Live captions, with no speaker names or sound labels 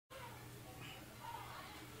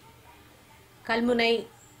கல்முனை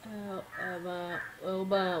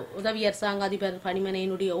உதவி அரசாங்க அதிபர்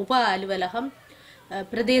பணிமனையினுடைய உப அலுவலகம்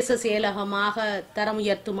பிரதேச செயலகமாக தரம்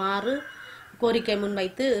உயர்த்துமாறு கோரிக்கை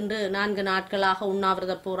முன்வைத்து இன்று 4 நாட்களாக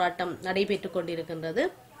உண்ணாவிரத போராட்டம் நடைபெற்று கொண்டிருக்கின்றது.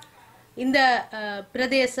 இந்த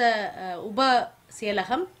பிரதேச உப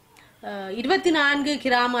செயலகம் 24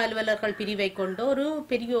 கிராம அலுவலர்கள் பிரிவை கொண்ட ஒரு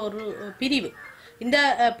பெரிய ஒரு பிரிவு. இந்த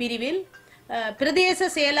பிரிவில் பிரதேச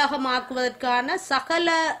செயலகமாக்குவதற்கான சகல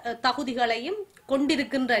தகுதிகளையும்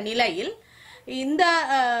கொண்டிருக்கின்ற நிலையில் இந்த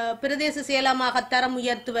பிரதேச செயலகமாக தரம்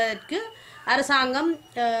உயர்த்துவதற்கு அரசாங்கம்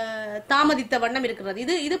தாமதித்த வண்ணம் இருக்கிறது.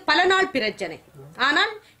 இது பல நாள் பிரச்சனை.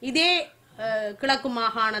 ஆனால் இதே கிழக்கு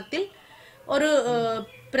மாகாணத்தில் ஒரு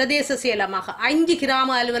பிரதேச செயலகமாக 5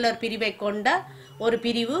 கிராம அலுவலர் பிரிவை கொண்ட ஒரு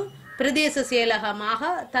பிரிவு பிரதேச செயலகமாக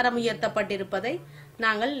தரம் உயர்த்தப்பட்டிருப்பதை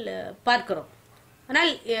நாங்கள் பார்க்கிறோம்.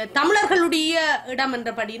 ஆனால் தமிழர்களுடைய இடம்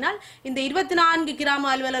என்றபடினால் இந்த 24 கிராம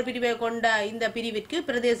அலுவலர் பிரிவை கொண்ட இந்த பிரிவிற்கு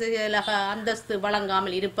பிரதேச செயலக அந்தஸ்து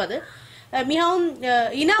வழங்காமல் இருப்பது மிகவும்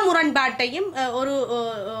இன முரண்பாட்டையும் ஒரு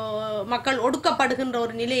மக்கள் ஒடுக்கப்படுகின்ற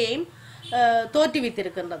ஒரு நிலையையும்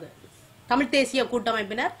தோற்றுவித்திருக்கின்றது. தமிழ் தேசிய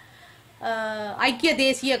கூட்டமைப்பினர் ஐக்கிய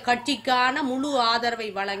தேசிய கட்சிக்கான முழு ஆதரவை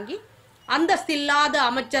வழங்கி அந்தஸ்தில்லாத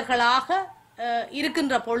அமைச்சர்களாக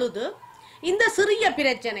இருக்கின்ற பொழுது இந்த சிறிய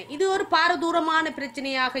பிரச்சனை இது ஒரு பாரதூரமான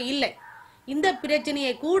பிரச்சனையாக இல்லை. இந்த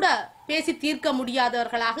பிரச்சனையை கூட பேசி தீர்க்க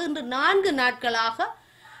முடியாதவர்களாக இன்று 4 நாட்களாக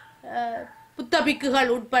புத்தபிக்குகள்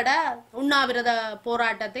உட்பட உண்ணாவிரத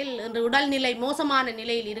போராட்டத்தில் இன்று உடல்நிலை மோசமான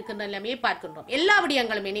நிலையில் இருக்கின்ற நிலைமையை பார்க்கின்றோம். எல்லா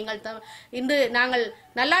விடயங்களுமே இன்று நாங்கள்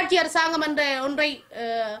நல்லாட்சி அரசாங்கம் என்ற ஒன்றை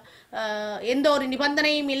எந்த ஒரு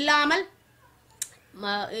நிபந்தனையும் இல்லாமல்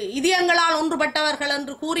இதயங்களால் ஒன்றுபட்டவர்கள்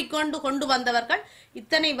என்று கூறிக்கொண்டு கொண்டு வந்தவர்கள்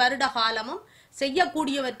இத்தனை வருட காலமும்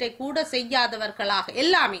செய்யக்கூடியவற்றை கூட செய்யாதவர்களாக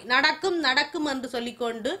எல்லாமே நடக்கும் என்று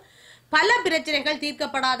சொல்லிக்கொண்டு பல பிரச்சனைகள்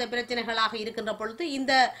தீர்க்கப்படாத பிரச்சனைகளாக இருக்கின்ற பொழுது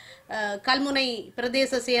இந்த கல்முனை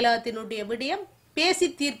பிரதேச செயலகத்தினுடைய விடயம் பேசி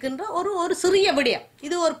தீர்க்கின்ற ஒரு சிறிய விடயம்.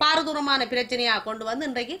 இது ஒரு பாரதூரமான பிரச்சனையாக கொண்டு வந்து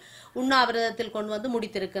இன்றைக்கு உண்ணாவிரதத்தில் கொண்டு வந்து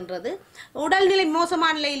முடித்திருக்கின்றது. உடல்நிலை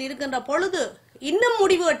மோசமான நிலையில் இருக்கின்ற பொழுது இன்னும்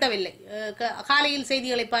முடிவு எட்டவில்லை. காலையில்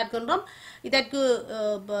செய்திகளை பார்க்கின்றோம். இதற்கு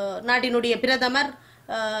நாட்டினுடைய பிரதமர்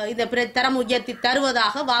இந்த தரம் உயர்த்தி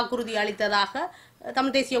தருவதாக வாக்குறுதி அளித்ததாக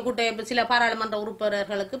தமிழ் தேசிய கூட்டமைப்பு சில பாராளுமன்ற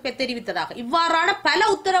உறுப்பினர்களுக்கு தெரிவித்ததாக இவ்வாறான பல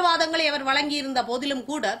உத்தரவாதங்களை அவர் வழங்கியிருந்த போதிலும்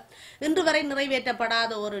கூட இன்று வரை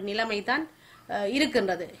நிறைவேற்றப்படாத ஒரு நிலைமைதான்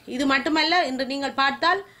இருக்கின்றது. இது மட்டுமல்ல, இன்று நீங்கள்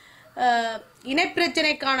பார்த்தால்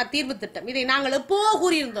இனப்பிரச்சனைக்கான தீர்வு திட்டம் இதை நாங்கள் எப்போ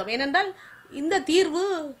கூறியிருந்தோம். ஏனென்றால் இந்த தீர்வு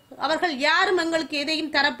அவர்கள் யாரும் எங்களுக்கு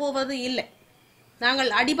எதையும் தரப்போவது இல்லை. நாங்கள்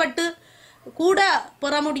அடிபட்டு கூட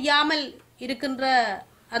பெற முடியாமல் இருக்கின்ற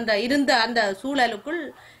அந்த சூழலுக்குள்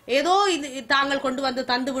ஏதோ இது தாங்கள் கொண்டு வந்து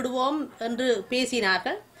தந்து விடுவோம் என்று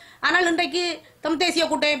பேசினார்கள். ஆனால் இன்றைக்கு தமிழ் தேசிய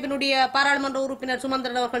கூட்டமைப்பினுடைய பாராளுமன்ற உறுப்பினர்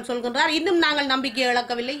சுமந்திரன் அவர்கள் சொல்கின்றார், இன்னும் நாங்கள் நம்பிக்கை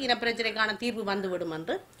இழக்கவில்லை, இனப்பிரச்சனைக்கான தீர்வு வந்துவிடும்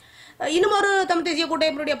என்று. இன்னும் ஒரு தமிழ் தேசிய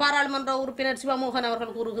கூட்டமைப்பினுடைய பாராளுமன்ற உறுப்பினர் சிவமோகன்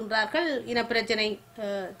அவர்கள் கூறுகின்றார்கள், இனப்பிரச்சனை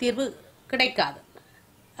தீர்வு கிடைக்காது.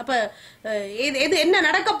 அப்ப என்ன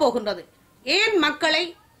நடக்கப் போகின்றது? ஏன் மக்களை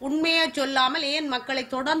உண்மையை சொல்லாமல் ஏன் மக்களை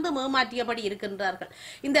தொடர்ந்து ஏமாற்றியபடி இருக்கின்றார்கள்?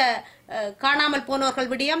 இந்த காணாமல் போனவர்கள்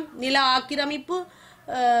விடயம், நில ஆக்கிரமிப்பு,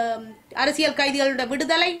 அரசியல் கைதிகளுடைய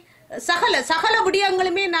விடுதலை, சகல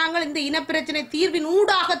விடயங்களுமே நாங்கள் இந்த இனப்பிரச்சனை தீர்வின்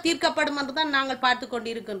ஊடாக தீர்க்கப்படும் என்றுதான் நாங்கள் பார்த்து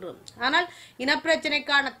கொண்டிருக்கின்றோம். ஆனால்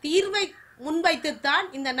இனப்பிரச்சனைக்கான தீர்வை முன்வைத்துத்தான்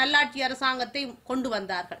இந்த நல்லாட்சி அரசாங்கத்தை கொண்டு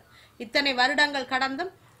வந்தார்கள். இத்தனை வருடங்கள்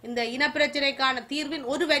கடந்தும் இந்த இனப்பிரச்சனைக்கான தீர்வின்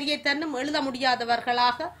ஒரு வரியை தன்னும் எழுத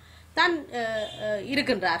முடியாதவர்களாக தான்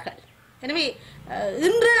இருக்கின்றார்கள். எனவே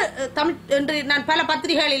இன்று நான் பல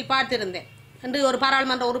பத்திரிகைகளில் பார்த்திருந்தேன். என்று ஒரு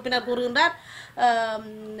பாராளுமன்ற உறுப்பினர் கூறுகின்றார்,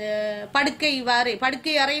 படுக்கை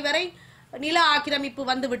அறை வரை நில ஆக்கிரமிப்பு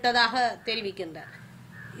வந்து விட்டதாக தெரிவிக்கின்றார்.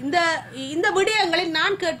 இந்த விடயங்களில்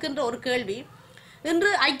நான் கேட்கின்ற ஒரு கேள்வி, இன்று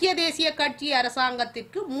ஐக்கிய தேசிய கட்சி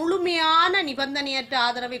அரசாங்கத்திற்கு முழுமையான நிபந்தனையற்ற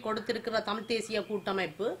ஆதரவை கொடுத்திருக்கிற தமிழ் தேசிய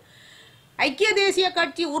கூட்டமைப்பு, ஐக்கிய தேசிய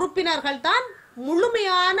கட்சி உறுப்பினர்கள் தான்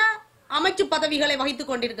முழுமையான அமைச்சு பதவிகளை வகித்துக்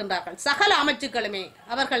கொண்டிருக்கின்றார்கள். சகல அமைச்சுக்களுமே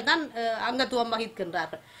அவர்கள் தான் அங்கத்துவம்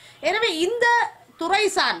வகிக்கின்றார்கள். எனவே இந்த துறை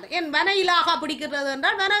சார்ந்த வன இலாகா பிடிக்கிறது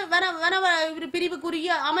என்றால் வன பிரிவுக்குரிய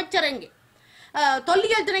அமைச்சர் எங்கே?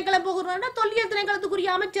 தொல்லியல் திணைக்களம் போகிறாங்க, தொல்லியல் திணைக்களத்துக்குரிய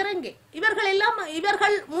அமைச்சர் எங்கே?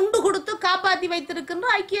 இவர்கள் முண்டு கொடுத்து காப்பாற்றி வைத்திருக்கின்ற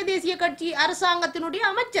ஐக்கிய தேசிய கட்சி அரசாங்கத்தினுடைய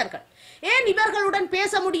அமைச்சர்கள் ஏன் இவர்களுடன்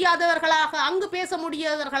பேச முடியாதவர்களாக, அங்கு பேச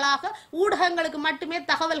முடியாதவர்களாக, ஊடகங்களுக்கு மட்டுமே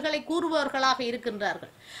தகவல்களை கூறுபவர்களாக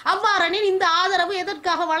இருக்கின்றார்கள்? அவ்வாறெனில் இந்த ஆதரவு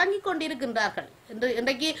எதற்காக வழங்கி கொண்டிருக்கின்றார்கள்?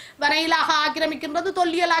 இன்றைக்கு வரையிலாக ஆக்கிரமிக்கின்றது,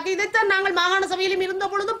 தொல்லியலாக, இதைத்தான் நாங்கள் மாகாண சபையிலும் இருந்த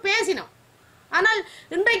பொழுதும் பேசினோம். ஆனால்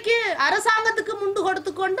இன்றைக்கு அரசாங்கத்துக்கு முண்டு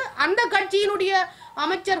கொடுத்து கொண்டு அந்த கட்சியினுடைய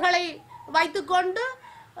அமைச்சர்களை வைத்துக்கொண்டு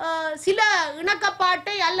சில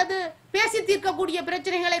இணக்கப்பாட்டை அல்லது பேசி தீர்க்கக்கூடிய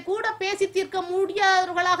பிரச்சனைகளை கூட பேசி தீர்க்க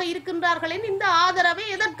முடியாதவர்களாக இருக்கின்றார்கள். இந்த ஆதரவை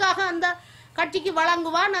எதற்காக அந்த கட்சிக்கு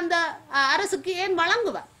வழங்குவான், அந்த அரசுக்கு ஏன்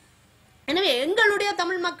வழங்குவான்? எனவே எங்களுடைய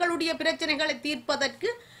தமிழ் மக்களுடைய பிரச்சனைகளை தீர்ப்பதற்கு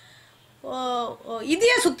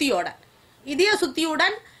இதய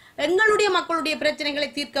சுத்தியுடன் எங்களுடைய மக்களுடைய பிரச்சனைகளை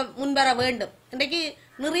தீர்க்க முன்வர வேண்டும். இன்றைக்கு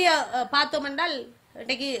நிறைய பார்த்தோம் என்றால்,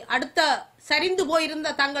 இன்றைக்கு அடுத்த சரிந்து போயிருந்த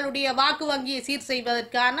தங்களுடைய வாக்கு வங்கியை சீர்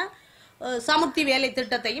செய்வதற்கான சமுர்த்தி வேலை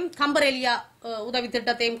திட்டத்தையும் கம்பரெலியா உதவி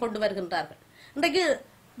திட்டத்தையும் கொண்டு வருகின்றார்கள். இன்றைக்கு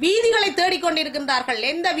வீதிகளை தேடிக்கொண்டிருக்கின்றார்கள்.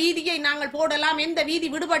 எந்த வீதியை நாங்கள் போடலாம், எந்த வீதி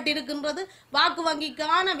விடுபட்டு இருக்கின்றது, வாக்கு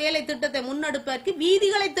வங்கிக்கான வேலை திட்டத்தை முன்னெடுப்பதற்கு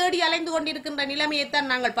வீதிகளை தேடி அலைந்து கொண்டிருக்கின்ற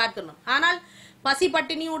நிலைமையைத்தான் நாங்கள் பார்க்கிறோம். ஆனால் பசி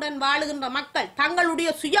பட்டினியுடன் வாழுகின்ற மக்கள்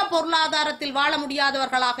தங்களுடைய சுய பொருளாதாரத்தில் வாழ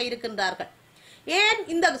முடியாதவர்களாக இருக்கின்றார்கள். ஏன்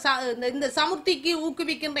இந்த சமுர்த்திக்கு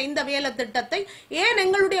ஊக்குவிக்கின்ற இந்த வேலை திட்டத்தை ஏன்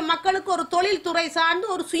எங்களுடைய மக்களுக்கு ஒரு தொழில்துறை சார்ந்து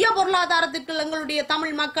ஒரு சுய பொருளாதாரத்திற்கு எங்களுடைய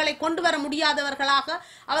தமிழ் மக்களை கொண்டு வர முடியாதவர்களாக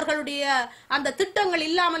அவர்களுடைய அந்த திட்டங்கள்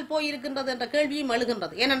இல்லாமல் போயிருக்கின்றது என்ற கேள்வியும்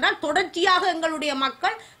எழுகின்றது. ஏனென்றால் தொடர்ச்சியாக எங்களுடைய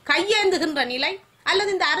மக்கள் கையேந்துகின்ற நிலை அல்லது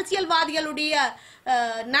இந்த அரசியல்வாதிகளுடைய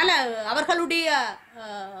அவர்களுடைய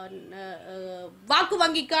வாக்கு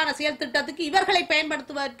வங்கிக்கான செயல் திட்டத்துக்கு இவர்களை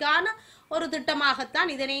பயன்படுத்துவதற்கான ஒரு திட்டமாகத்தான்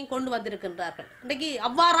இதனையும் கொண்டு வந்திருக்கின்றார்கள். இன்றைக்கு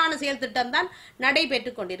அவ்வாறான செயல் திட்டம் தான்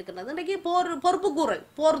நடைபெற்றுக் கொண்டிருக்கின்றது. இன்றைக்கு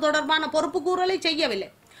போர் தொடர்பான பொறுப்பு கூறலை செய்யவில்லை.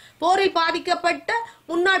 போரில் பாதிக்கப்பட்ட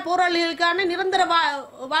முன்னாள் போராளிகளுக்கான நிரந்தர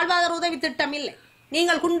வாழ்வாதார உதவி திட்டம் இல்லை.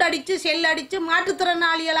 நீங்கள் குண்டடிச்சு செல்லடிச்சு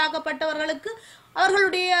மாற்றுத்திறனாளிகளாகப்பட்டவர்களுக்கு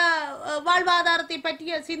அவர்களுடைய வாழ்வாதாரத்தை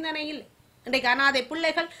பற்றிய சிந்தனை இல்லை. இன்றைக்கு அனாதை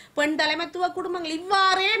பிள்ளைகள், பெண் தலைமைத்துவ குடும்பங்கள்,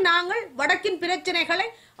 இவ்வாறே நாங்கள் வடக்கின் பிரச்சனைகளை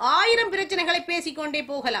 1000 பிரச்சனைகளை பேசிக்கொண்டே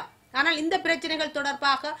போகலாம். ஆனால் இந்த பிரச்சனைகள்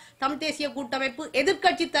தொடர்பாக தமிழ் தேசிய கூட்டமைப்பு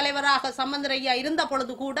எதிர்க்கட்சி தலைவராக சம்பந்தரையா இருந்த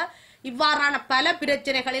பொழுது கூட இவ்வாறான பல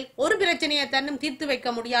பிரச்சனைகளில் ஒரு பிரச்சனையை தன்னும் தீர்த்து வைக்க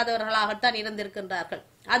முடியாதவர்களாகத்தான் இருந்திருக்கின்றார்கள்.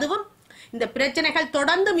 அதுவும் இந்த பிரச்சனைகள்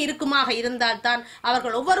தொடர்ந்தும் இருக்குமாக இருந்தால்தான்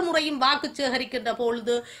அவர்கள் ஒவ்வொரு முறையும் வாக்கு சேகரிக்கின்ற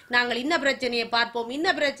பொழுது நாங்கள் இன்ன பிரச்சனையை பார்ப்போம், இன்ன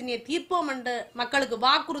பிரச்சனையை தீர்ப்போம் என்று மக்களுக்கு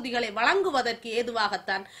வாக்குறுதிகளை வழங்குவதற்கு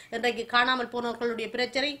ஏதுவாகத்தான் இன்றைக்கு காணாமல் போனவர்களுடைய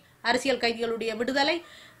பிரச்சனை, அரசியல் கைதிகளுடைய விடுதலை,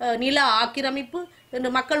 நில ஆக்கிரமிப்பு, இந்த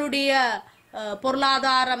மக்களுடைய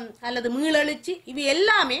பொருளாதாரம் அல்லது மீளெழுச்சி, இவை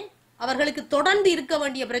எல்லாமே அவர்களுக்கு தொடர்ந்து இருக்க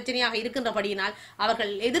வேண்டிய பிரச்சனையாக இருக்கின்றபடியினால்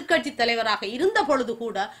அவர்கள் எதிர்க்கட்சி தலைவராக இருந்த பொழுது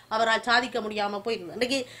கூட அவரால் சாதிக்க முடியாமல் போயிருந்தது.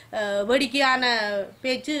 இன்றைக்கு வேடிக்கையான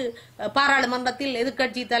பேச்சு, பாராளுமன்றத்தில்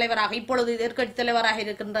எதிர்க்கட்சி தலைவராக இப்பொழுது எதிர்க்கட்சி தலைவராக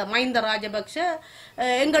இருக்கின்ற மஹிந்த ராஜபக்ஷ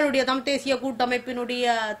எங்களுடைய தமிழ் தேசிய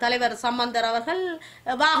கூட்டமைப்பினுடைய தலைவர் சம்பந்தர் அவர்கள்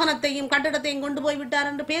வாகனத்தையும் கட்டடத்தையும் கொண்டு போய்விட்டார்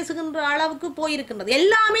என்று பேசுகின்ற அளவுக்கு போயிருக்கின்றது.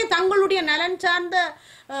 எல்லாமே தங்களுடைய நலன் சார்ந்த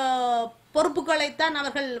பொறுப்புகளைத்தான்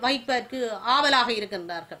அவர்கள் வகிப்பதற்கு ஆவலாக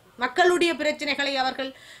இருக்கின்றார்கள். மக்களுடைய பிரச்சனைகளை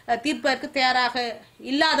அவர்கள் தீர்ப்பதற்கு தயாராக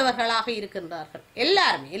இல்லாதவர்களாக இருக்கின்றார்கள்.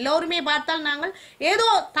 எல்லோருமே பார்த்தால் நாங்கள் ஏதோ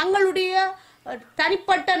தங்களுடைய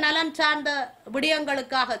தனிப்பட்ட நலன் சார்ந்த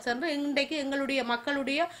விடயங்களுக்காக சென்று இன்றைக்கு எங்களுடைய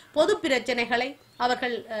மக்களுடைய பொது பிரச்சனைகளை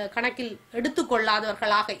அவர்கள் கணக்கில்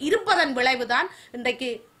எடுத்துக்கொள்ளாதவர்களாக இருப்பதன் விளைவுதான்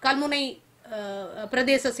இன்றைக்கு கல்முனை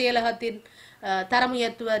பிரதேச செயலகத்தின் தரம்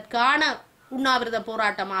உயர்த்துவதற்கான உண்ணாவிரத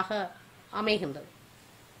போராட்டமாக அமைகின்றது.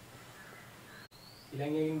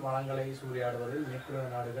 இலங்கையின் வளங்களை சூறையாடுவதில் மேற்குலக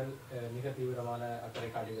நாடுகள் மிக தீவிரமான அக்கறை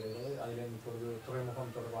காட்டி வருகிறது. அதிலும் இப்பொழுது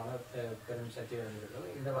துறைமுகம் தொடர்பான பெரும் சர்ச்சை வருகிறது.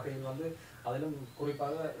 இந்த வகையில் அதிலும்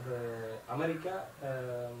குறிப்பாக அமெரிக்கா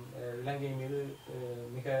இலங்கை மீது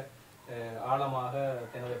மிக ஆழமாக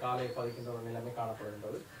தனது காலை பதிக்கின்ற ஒரு நிலைமை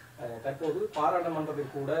காணப்படுகின்றது. தற்போது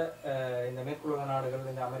பாராளுமன்றத்தில் கூட இந்த மேற்குலக நாடுகள்,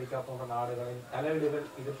 இந்த அமெரிக்கா போன்ற நாடுகளின் தலையீடுகள்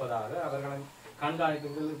இருப்பதாக, அவர்களின்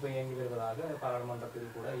கண்காணிப்புகள் இப்போ இயங்கி வருவதாக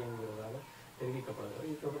பாராளுமன்றத்தில் கூட இயங்கி வருவதாக தெரிவிக்கப்படுகிறது.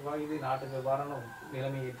 இது தொடர்பாக இது நாட்டுக்கு எவ்வாறான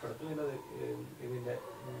நிலைமை ஏற்படுத்தும் என்பது இந்த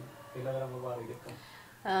நிலவரம் எவ்வாறு இருக்கும்?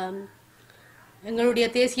 எங்களுடைய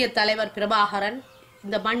தேசிய தலைவர் பிரபாகரன்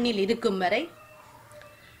இந்த மண்ணில் இருக்கும் வரை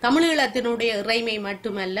தமிழீழத்தினுடைய இறைமை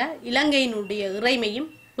மட்டுமல்ல, இலங்கையினுடைய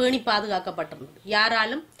இறைமையும் பேணி பாதுகாக்கப்பட்டிருந்தது.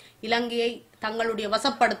 யாராலும் இலங்கையை தங்களுடைய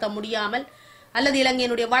வசப்படுத்த முடியாமல் அல்லது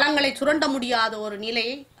இலங்கையினுடைய வளங்களை சுரண்ட முடியாத ஒரு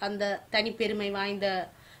நிலையை அந்த தனிப்பெருமை வாய்ந்த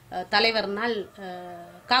தலைவர்னால்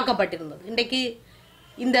காக்கப்பட்டிருந்தது. இன்றைக்கு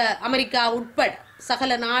இந்த அமெரிக்கா உட்பட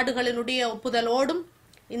சகல நாடுகளினுடைய ஒப்புதலோடும்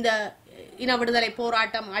இந்த இன விடுதலை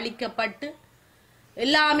போராட்டம் அளிக்கப்பட்டு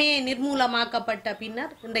எல்லாமே நிர்மூலமாக்கப்பட்ட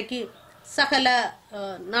பின்னர் இன்றைக்கு சகல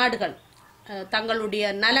நாடுகள் தங்களுடைய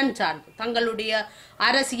நலன் சார்ந்து, தங்களுடைய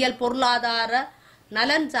அரசியல் பொருளாதார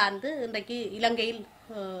நலன் சார்ந்து இன்றைக்கு இலங்கையில்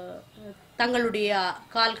தங்களுடைய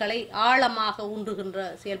கால்களை ஆழமாக ஊன்றுகின்ற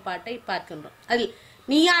செயல்பாட்டை பார்க்கின்றோம். அதில்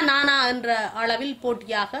நீயா நானா என்ற அளவில்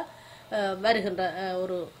போட்டியாக வருகின்ற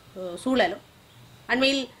ஒரு சூழலும்,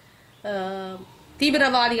 அண்மையில்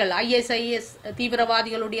தீவிரவாதிகள் ISIS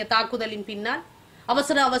தீவிரவாதிகளுடைய தாக்குதலின் பின்னால்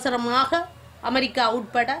அவசரமாக அமெரிக்கா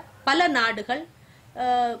உட்பட பல நாடுகள்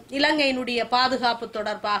இலங்கையினுடைய பாதுகாப்பு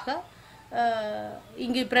தொடர்பாக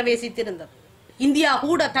இங்கு பிரவேசித்திருந்தது. இந்தியா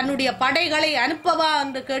கூட தன்னுடைய படைகளை அனுப்பவா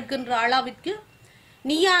என்று கேட்கின்ற அளவிற்கு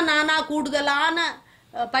நீயா நானா கூடுதலான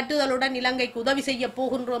பற்றுதலுடன் இலங்கைக்கு உதவி செய்ய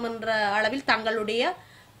போகின்றோம் என்ற அளவில்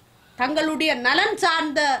தங்களுடைய நலன்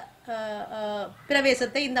சார்ந்த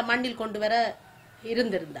பிரவேசத்தை இந்த மண்ணில் கொண்டு வர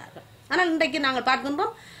இருந்திருந்தார்கள். ஆனால் இன்றைக்கு நாங்கள்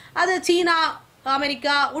பார்க்கின்றோம் அது சீனா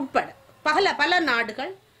அமெரிக்கா உட்பட பல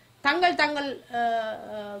நாடுகள் தங்கள்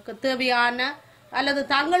தேவையான அல்லது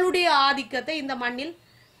தங்களுடைய ஆதிக்கத்தை இந்த மண்ணில்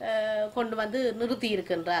கொண்டு வந்து நிறுத்தி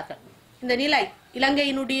இருக்கின்றார்கள். இந்த நிலை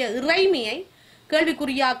இலங்கையினுடைய இறைமையை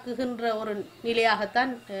கேள்விக்குறியாக்குகின்ற ஒரு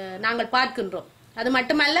நிலையாகத்தான் நாங்கள் பார்க்கின்றோம். அது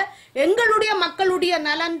மட்டுமல்ல, எங்களுடைய மக்களுடைய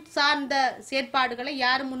நலன் சார்ந்த செயற்பாடுகளை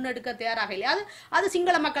யாரும் முன்னெடுக்க தயாராக இல்லை. அது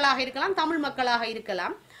சிங்கள மக்களாக இருக்கலாம், தமிழ் மக்களாக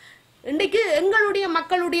இருக்கலாம். இன்றைக்கு எங்களுடைய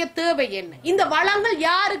மக்களுடைய தேவை என்ன? இந்த வளங்கள்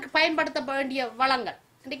யாருக்கு பயன்படுத்த வேண்டிய வளங்கள்?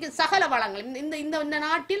 இன்றைக்கு சகல வளங்கள் இந்த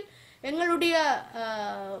நாட்டில் எங்களுடைய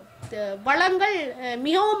வளங்கள்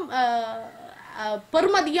மிகவும்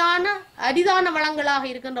பெருமதியான அரிதான வளங்களாக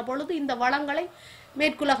இருக்கின்ற பொழுது இந்த வளங்களை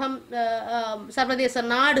மேற்குலகம் சர்வதேச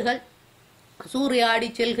நாடுகள் சூறையாடி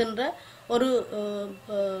செல்கின்ற ஒரு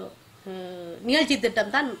நிகழ்ச்சி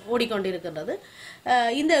திட்டம் தான் ஓடிக்கொண்டிருக்கின்றது.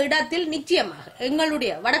 இந்த இடத்தில் நிச்சயமாக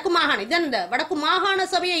எங்களுடைய வடக்கு மாகாண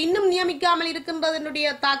சபையை இன்னும் நியமிக்காமல் இருக்கின்றதனுடைய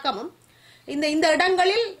தாக்கமும் இந்த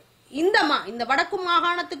இடங்களில் இந்த வடக்கு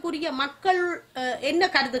மாகாணத்துக்குரிய மக்கள் என்ன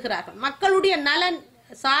கருதுகிறார்கள், மக்களுடைய நலன்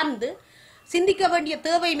சார்ந்து சிந்திக்க வேண்டிய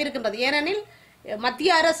தேவையும் இருக்கின்றது. ஏனெனில்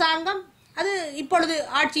மத்திய அரசாங்கம் அது இப்பொழுது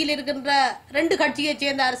ஆட்சியில் இருக்கின்ற 2 கட்சியைச்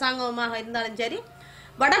சேர்ந்த அரசாங்கமாக இருந்தாலும் சரி,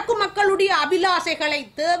 வடக்கு மக்களுடைய அபிலாசைகளை,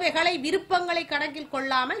 தேவைகளை, விருப்பங்களை கணக்கில்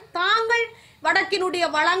கொள்ளாமல் தாங்கள் வடக்கினுடைய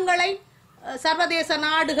வளங்களை சர்வதேச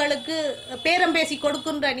நாடுகளுக்கு பேரம் பேசி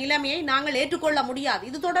கொடுக்கின்ற நிலைமையை நாங்கள் ஏற்றுக்கொள்ள முடியாது.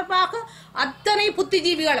 இது தொடர்பாக அத்தனை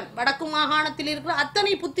புத்திஜீவிகளும் வடக்கு மாகாணத்தில் இருக்கிற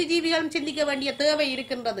அத்தனை புத்திஜீவிகளும் சிந்திக்க வேண்டிய தேவை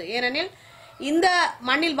இருக்கின்றது. ஏனெனில் இந்த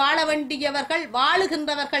மண்ணில் வாழ வேண்டியவர்கள்,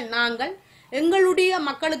 வாழுகின்றவர்கள் நாங்கள். எங்களுடைய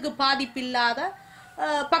மக்களுக்கு பாதிப்பில்லாத,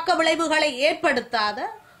 பக்க விளைவுகளை ஏற்படுத்தாத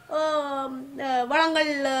வளங்கள்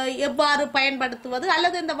எவ்வாறு பயன்படுத்துவது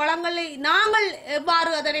அல்லது இந்த வளங்களை நாங்கள் எவ்வாறு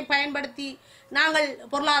அதனை பயன்படுத்தி நாங்கள்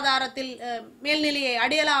பொருளாதாரத்தில் மேல்நிலையை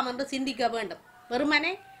அடையலாம் என்று சிந்திக்க வேண்டும்.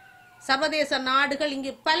 வெறுமனே சர்வதேச நாடுகள்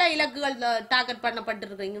இங்கு பல இலக்குகள் டார்கெட்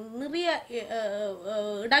பண்ணப்பட்டிருக்க நிறைய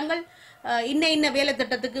இடங்கள் இன்ன வேலை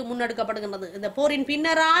திட்டத்துக்கு முன்னெடுக்கப்படுகின்றது. இந்த போரின்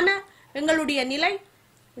பின்னரான எங்களுடைய நிலை,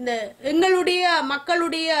 இந்த எங்களுடைய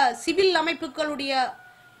மக்களுடைய சிவில் அமைப்புகளுடைய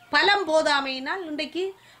பலம் போதாமையினால் இன்றைக்கு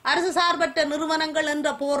அரசு சார்பற்ற நிறுவனங்கள் என்ற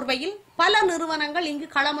போர்வையில் பல நிறுவனங்கள் இங்கு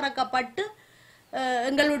களமிறக்கப்பட்டு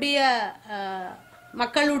எங்களுடைய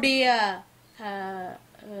மக்களுடைய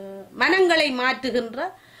மனங்களை மாற்றுகின்ற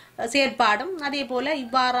செயற்பாடும் அதே போல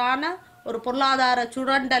இவ்வாறான ஒரு பொருளாதார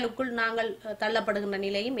சுரண்டலுக்குள் நாங்கள் தள்ளப்படுகின்ற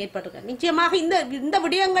நிலையும் ஏற்பட்டிருக்க. நிச்சயமாக இந்த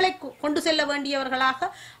விடயங்களை கொண்டு செல்ல வேண்டியவர்களாக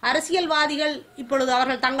அரசியல்வாதிகள் இப்பொழுது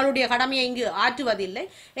அவர்கள் தங்களுடைய கடமையை இங்கு ஆற்றுவதில்லை.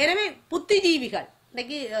 எனவே புத்திஜீவிகள்,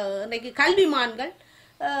 இன்னைக்கு கல்விமான்கள்,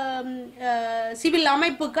 சிவில்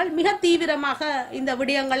அமைப்புகள் மிக தீவிரமாக இந்த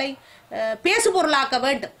விடயங்களை பேசுபொருளாக்க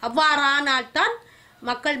வேண்டும். அவ்வாறானால்தான்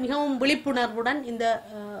மக்கள் மிகவும் விழிப்புணர்வுடன் இந்த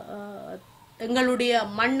எங்களுடைய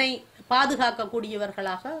மண்ணை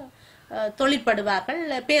பாதுகாக்கக்கூடியவர்களாக தொழிற்படுவார்கள்,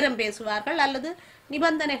 பேரம் பேசுவார்கள் அல்லது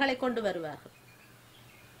நிபந்தனைகளை கொண்டு வருவார்கள்.